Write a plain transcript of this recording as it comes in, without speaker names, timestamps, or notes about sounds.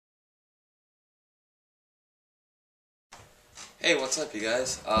Hey, what's up, you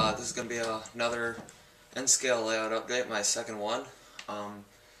guys? This is going to be another N-scale layout update, my second one.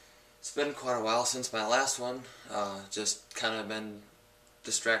 It's been quite a while since my last one. Just kind of been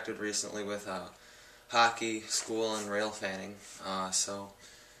distracted recently with hockey, school, and rail fanning. So,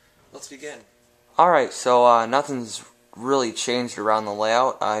 let's begin. Alright, so nothing's really changed around the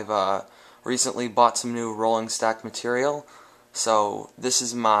layout. I've recently bought some new rolling stock material. So, this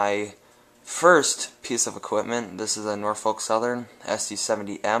is my first piece of equipment. This is a Norfolk Southern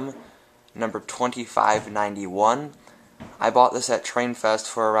SD70M, number 2591. I bought this at Trainfest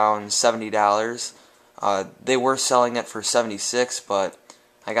for around $70. They were selling it for $76, but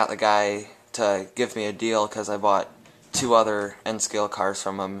I got the guy to give me a deal because I bought two other N-scale cars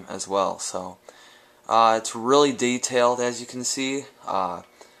from him as well. So it's really detailed, as you can see.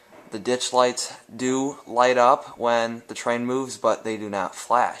 The ditch lights do light up when the train moves, but they do not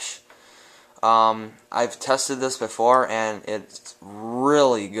flash. I've tested this before and it's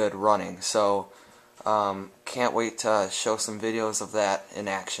really good running, so can't wait to show some videos of that in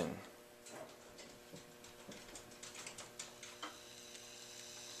action.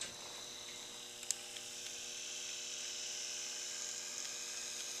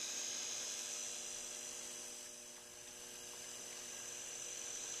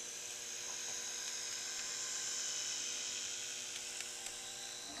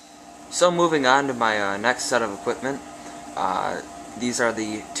 So moving on to my next set of equipment, these are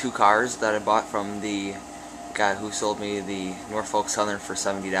the two cars that I bought from the guy who sold me the Norfolk Southern for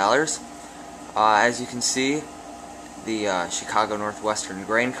 $70. As you can see, the Chicago Northwestern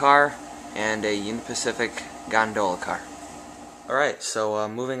grain car and a Union Pacific gondola car. Alright, so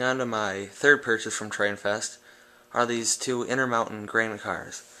moving on to my third purchase from Trainfest are these two Intermountain grain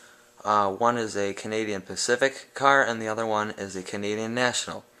cars. One is a Canadian Pacific car and the other one is a Canadian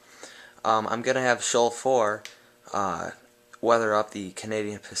National. I'm going to have Shoal 4 weather up the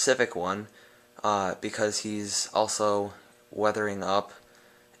Canadian Pacific one because he's also weathering up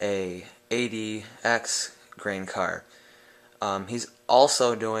a ADX grain car. He's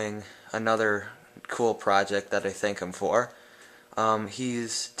also doing another cool project that I thank him for.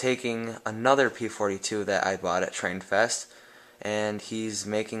 He's taking another P42 that I bought at Trainfest and he's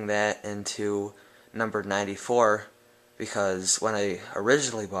making that into number 94 because when I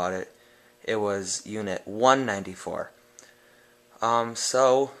originally bought it, it was unit 194.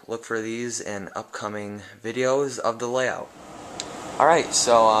 So look for these in upcoming videos of the layout. Alright,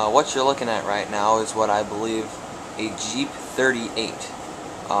 so what you're looking at right now is what I believe a Jeep 38.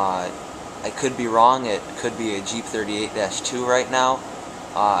 I could be wrong, it could be a Jeep 38-2 right now.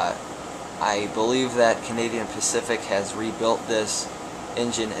 I believe that Canadian Pacific has rebuilt this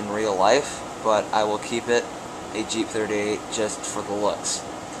engine in real life, but I will keep it a Jeep 38 just for the looks.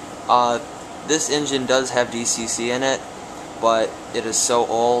 This engine does have DCC in it, but it is so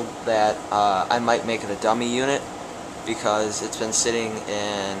old that I might make it a dummy unit because it's been sitting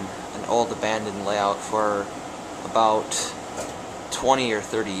in an old abandoned layout for about 20 or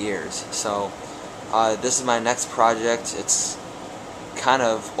 30 years. So this is my next project. It's kind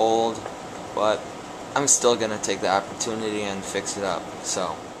of old, but I'm still going to take the opportunity and fix it up.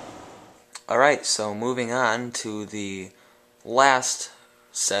 So, alright, so moving on to the last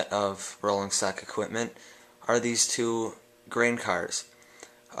set of rolling stock equipment are these two grain cars.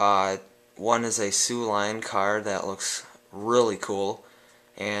 One is a Sioux Line car that looks really cool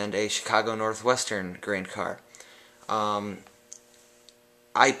and a Chicago Northwestern grain car. I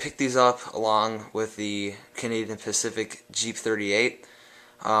picked these up along with the Canadian Pacific Jeep 38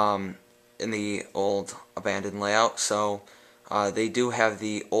 in the old abandoned layout, so they do have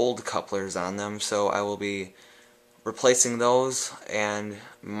the old couplers on them, so I will be replacing those and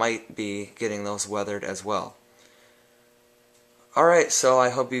might be getting those weathered as well. Alright, so I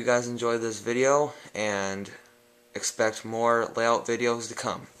hope you guys enjoyed this video and expect more layout videos to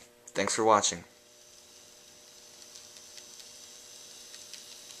come. Thanks for watching.